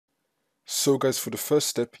So guys, for the first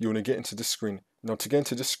step, you want to get into this screen. Now to get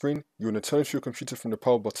into this screen, you want to turn off your computer from the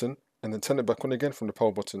power button and then turn it back on again from the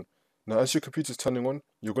power button. Now as your computer is turning on,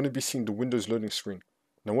 you're going to be seeing the Windows loading screen.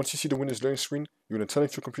 Now once you see the Windows loading screen, you want to turn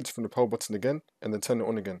off your computer from the power button again and then turn it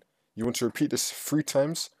on again. You want to repeat this 3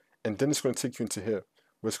 times and then it's going to take you into here,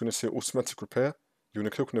 where it's going to say automatic repair. You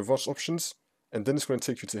want to click on advanced options and then it's going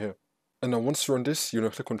to take you to here. And now once you're on this, you're going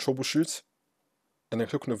to click on troubleshoot and then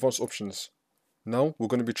click on advanced options. Now we're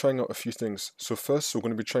going to be trying out a few things. So first we're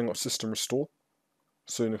going to be trying out system restore.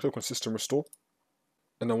 So you're going to click on system restore.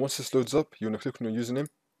 And then once this loads up, you're going to click on your username.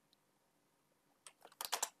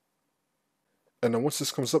 And then once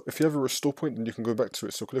this comes up, if you have a restore point, then you can go back to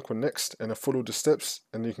it. So click on next and then follow the steps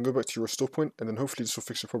and then you can go back to your restore point and then hopefully this will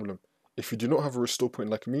fix your problem. If you do not have a restore point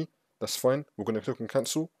like me, that's fine. We're going to click on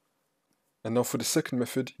cancel. And now for the second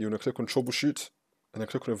method, you're going to click on troubleshoot and then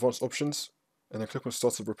click on advanced options and then click on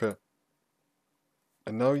startup repair.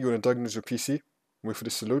 And now you want to diagnose your PC, wait for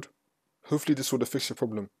this to load. Hopefully this will fix your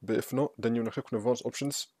problem, but if not, then you want to click on advanced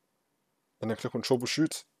options, and then click on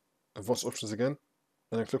troubleshoot, advanced options again,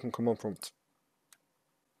 and then click on command prompt.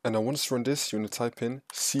 And now once you run this, you want to type in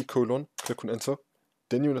C:, click on enter,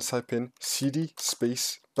 then you want to type in cd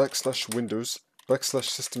space /windows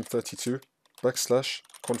 /system32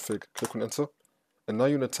 /config, click on enter, and now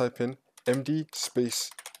you want to type in md space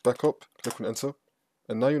backup, click on enter,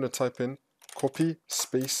 and now you want to type in copy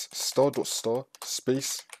space **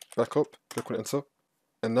 space backup, click on enter,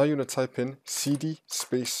 and now you want to type in cd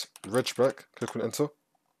space regback, click on enter,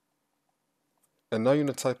 and now you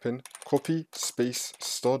want to type in copy space **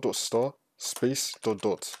 space ...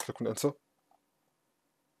 click on enter,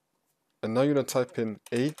 and now you want to type in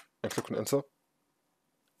A and click on enter,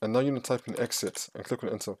 and now you want to type in exit and click on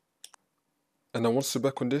enter. And now once you're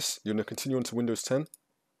back on this, you're going to continue on to Windows 10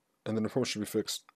 and then the problem should be fixed.